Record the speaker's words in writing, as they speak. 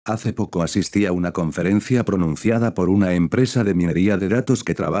Hace poco asistí a una conferencia pronunciada por una empresa de minería de datos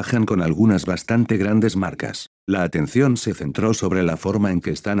que trabajan con algunas bastante grandes marcas. La atención se centró sobre la forma en que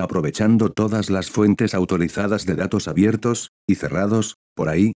están aprovechando todas las fuentes autorizadas de datos abiertos y cerrados, por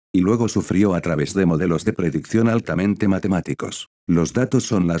ahí, y luego sufrió a través de modelos de predicción altamente matemáticos. Los datos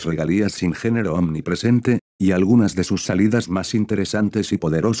son las regalías sin género omnipresente, y algunas de sus salidas más interesantes y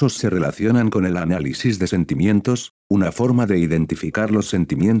poderosos se relacionan con el análisis de sentimientos, una forma de identificar los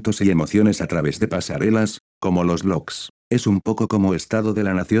sentimientos y emociones a través de pasarelas, como los logs. Es un poco como Estado de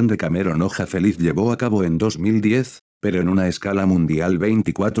la Nación de Cameron Hoja Feliz llevó a cabo en 2010, pero en una escala mundial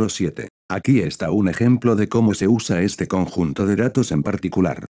 24/7. Aquí está un ejemplo de cómo se usa este conjunto de datos en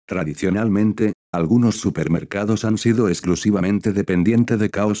particular. Tradicionalmente, algunos supermercados han sido exclusivamente dependientes de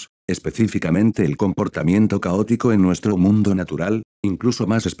caos, específicamente el comportamiento caótico en nuestro mundo natural, incluso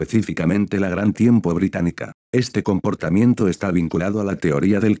más específicamente la Gran Tiempo británica. Este comportamiento está vinculado a la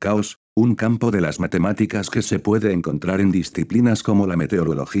teoría del caos, un campo de las matemáticas que se puede encontrar en disciplinas como la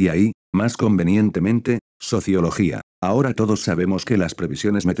meteorología y, más convenientemente, sociología. Ahora todos sabemos que las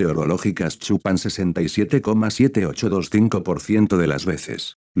previsiones meteorológicas chupan 67,7825% de las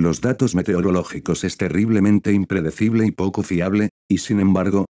veces. Los datos meteorológicos es terriblemente impredecible y poco fiable, y sin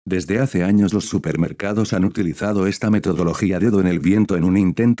embargo, desde hace años los supermercados han utilizado esta metodología dedo en el viento en un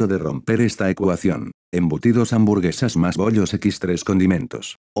intento de romper esta ecuación. Embutidos, hamburguesas más bollos x3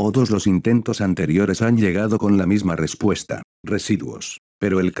 condimentos. Todos los intentos anteriores han llegado con la misma respuesta: residuos.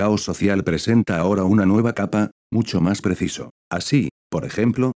 Pero el caos social presenta ahora una nueva capa, mucho más preciso. Así, por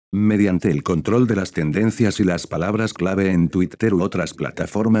ejemplo, mediante el control de las tendencias y las palabras clave en Twitter u otras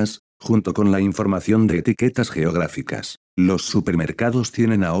plataformas, junto con la información de etiquetas geográficas, los supermercados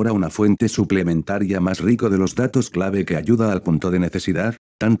tienen ahora una fuente suplementaria más rica de los datos clave que ayuda al punto de necesidad,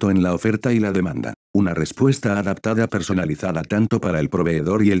 tanto en la oferta y la demanda. Una respuesta adaptada personalizada tanto para el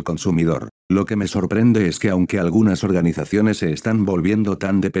proveedor y el consumidor. Lo que me sorprende es que aunque algunas organizaciones se están volviendo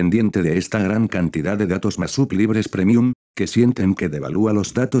tan dependientes de esta gran cantidad de datos más sublibres premium, que sienten que devalúa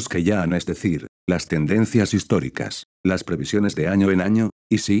los datos que ya han, es decir, las tendencias históricas, las previsiones de año en año,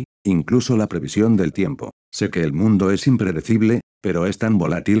 y sí, incluso la previsión del tiempo. Sé que el mundo es impredecible, pero es tan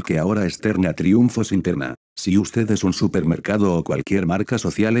volátil que ahora externa triunfos interna. Si usted es un supermercado o cualquier marca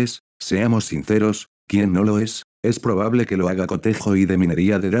sociales, seamos sinceros, ¿quién no lo es? Es probable que lo haga. Cotejo y de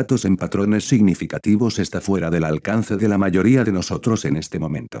minería de datos en patrones significativos está fuera del alcance de la mayoría de nosotros en este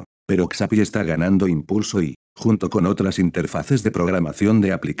momento. Pero XAPI está ganando impulso y, junto con otras interfaces de programación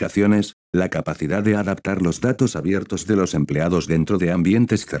de aplicaciones, la capacidad de adaptar los datos abiertos de los empleados dentro de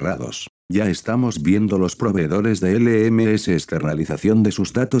ambientes cerrados. Ya estamos viendo los proveedores de LMS externalización de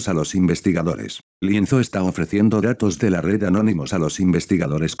sus datos a los investigadores. Lienzo está ofreciendo datos de la red anónimos a los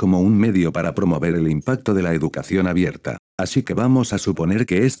investigadores como un medio para promover el impacto de la educación abierta. Así que vamos a suponer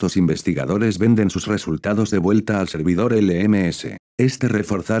que estos investigadores venden sus resultados de vuelta al servidor LMS.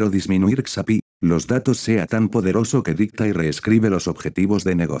 Reforzar o disminuir XAPI, los datos sea tan poderoso que dicta y reescribe los objetivos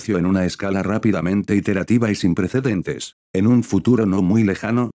de negocio en una escala rápidamente iterativa y sin precedentes. En un futuro no muy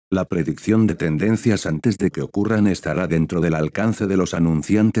lejano, la predicción de tendencias antes de que ocurran estará dentro del alcance de los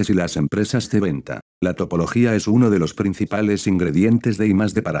anunciantes y las empresas de venta. La topología es uno de los principales ingredientes de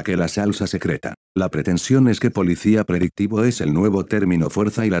I+D para que la salsa secreta. La pretensión es que policía predictivo es el nuevo término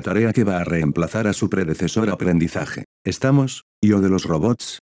fuerza y la tarea que va a reemplazar a su predecesor aprendizaje. Estamos, yo de los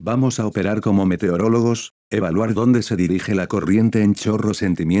robots, vamos a operar como meteorólogos, evaluar dónde se dirige la corriente en chorro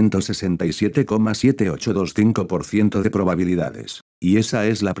sentimiento 67,7825% de probabilidades. Y esa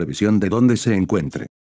es la previsión de dónde se encuentre.